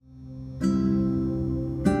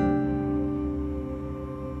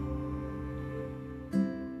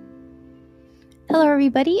Hello,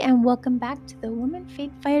 everybody, and welcome back to the Women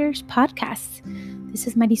Faith Fighters podcast. This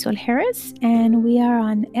is Marisol Harris, and we are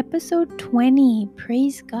on episode 20.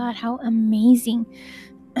 Praise God, how amazing.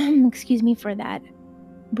 Excuse me for that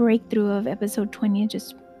breakthrough of episode 20.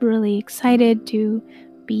 Just really excited to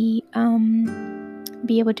be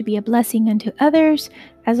able to be a blessing unto others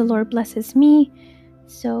as the Lord blesses me.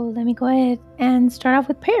 So let me go ahead and start off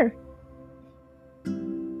with prayer.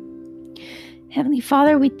 Heavenly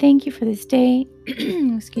Father, we thank you for this day.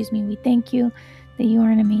 Excuse me. We thank you that you are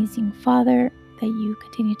an amazing Father, that you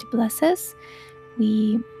continue to bless us.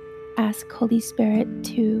 We ask Holy Spirit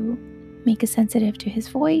to make us sensitive to His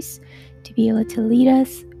voice, to be able to lead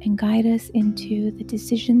us and guide us into the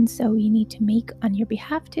decisions that we need to make on your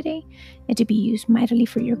behalf today, and to be used mightily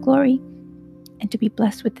for your glory, and to be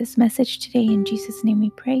blessed with this message today. In Jesus' name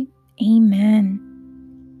we pray. Amen.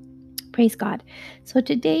 Praise God. So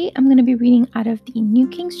today I'm going to be reading out of the New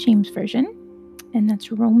King James Version, and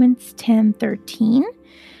that's Romans 10:13.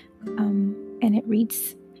 And it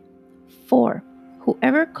reads, "For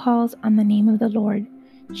whoever calls on the name of the Lord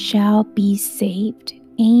shall be saved."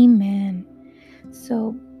 Amen.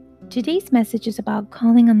 So today's message is about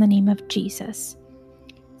calling on the name of Jesus.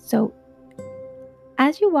 So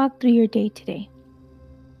as you walk through your day today,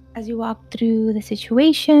 as you walk through the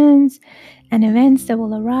situations and events that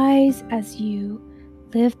will arise as you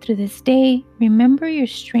live through this day, remember your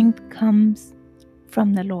strength comes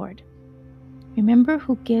from the Lord. Remember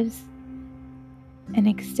who gives and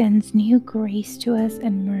extends new grace to us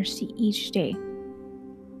and mercy each day.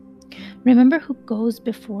 Remember who goes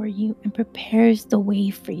before you and prepares the way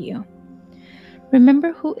for you.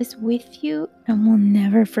 Remember who is with you and will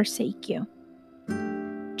never forsake you.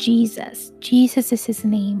 Jesus. Jesus is His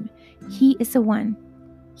name. He is the one.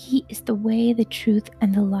 He is the way, the truth,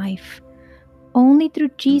 and the life. Only through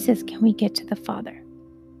Jesus can we get to the Father.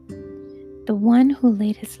 The one who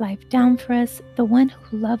laid His life down for us, the one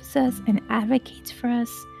who loves us and advocates for us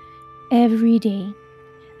every day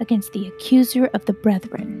against the accuser of the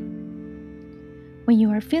brethren. When you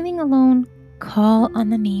are feeling alone, call on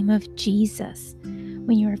the name of Jesus.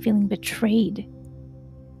 When you are feeling betrayed,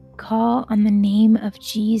 call on the name of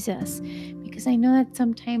Jesus. Because I know that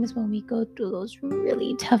sometimes when we go through those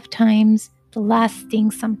really tough times, the last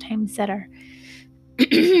thing sometimes that our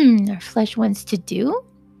flesh wants to do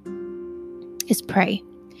is pray.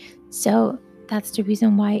 So that's the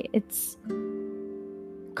reason why it's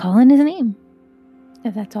calling His name.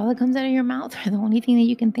 If that's all that comes out of your mouth, or the only thing that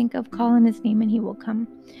you can think of, call on His name and He will come.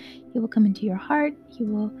 He will come into your heart. He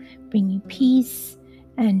will bring you peace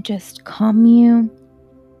and just calm you.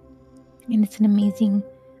 And it's an amazing,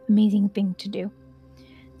 amazing thing to do.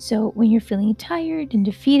 So when you're feeling tired and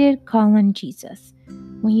defeated, call on Jesus.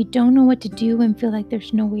 When you don't know what to do and feel like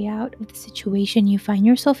there's no way out of the situation you find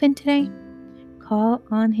yourself in today, call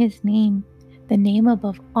on His name, the name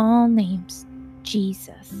above all names,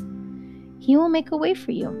 Jesus. He will make a way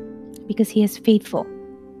for you because He is faithful.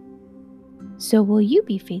 So will you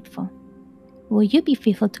be faithful? Will you be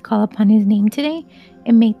faithful to call upon His name today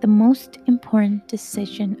and make the most important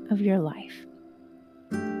decision of your life?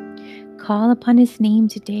 Call upon His name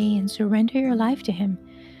today and surrender your life to Him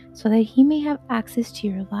so that He may have access to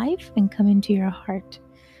your life and come into your heart.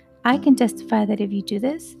 I can testify that if you do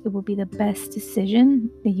this, it will be the best decision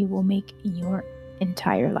that you will make in your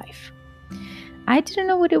entire life. I didn't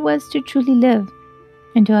know what it was to truly live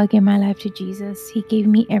until I gave my life to Jesus. He gave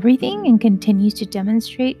me everything and continues to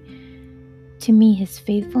demonstrate to me His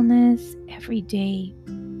faithfulness every day,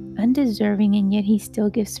 undeserving, and yet He still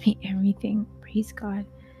gives me everything. Praise God.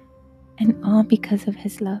 And all because of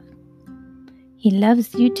His love. He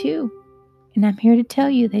loves you too. And I'm here to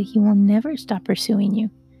tell you that He will never stop pursuing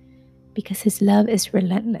you because His love is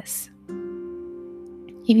relentless.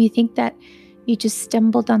 If you think that you just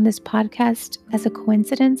stumbled on this podcast as a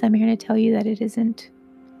coincidence, I'm here to tell you that it isn't.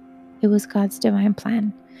 It was God's divine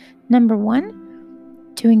plan. Number one,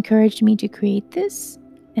 to encourage me to create this,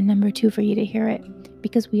 and number two, for you to hear it,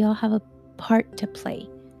 because we all have a part to play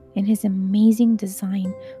in His amazing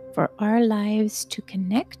design for our lives to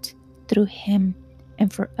connect through Him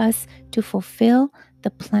and for us to fulfill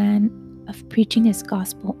the plan of preaching His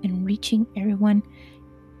gospel and reaching everyone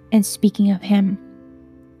and speaking of Him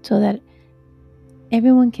so that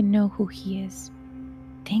everyone can know who He is.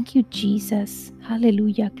 Thank you, Jesus.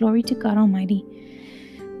 Hallelujah. Glory to God Almighty.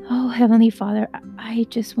 Oh, Heavenly Father, I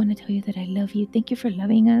just want to tell you that I love you. Thank you for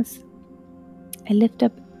loving us. I lift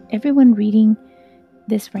up everyone reading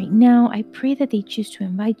this right now. I pray that they choose to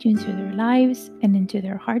invite you into their lives and into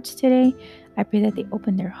their hearts today. I pray that they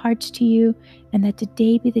open their hearts to you and that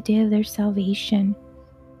today be the day of their salvation.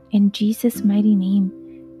 In Jesus' mighty name,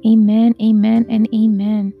 Amen, amen, and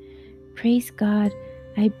amen. Praise God.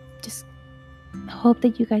 I just hope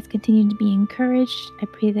that you guys continue to be encouraged. I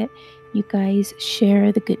pray that you guys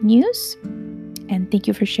share the good news. And thank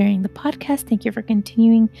you for sharing the podcast. Thank you for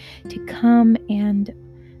continuing to come and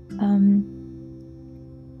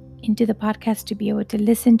into the podcast to be able to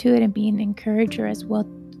listen to it and be an encourager as well,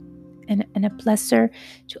 and a blesser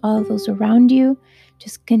to all of those around you.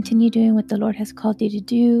 Just continue doing what the Lord has called you to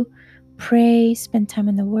do. Pray, spend time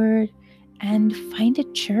in the Word, and find a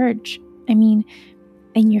church. I mean,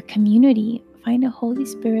 in your community, find a Holy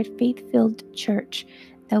Spirit, faith-filled church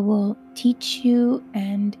that will teach you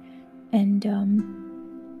and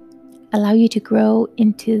allow you to grow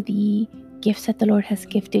into the gifts that the Lord has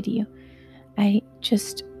gifted you.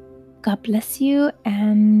 God bless you,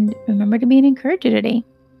 and remember to be an encourager today.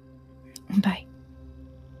 Bye.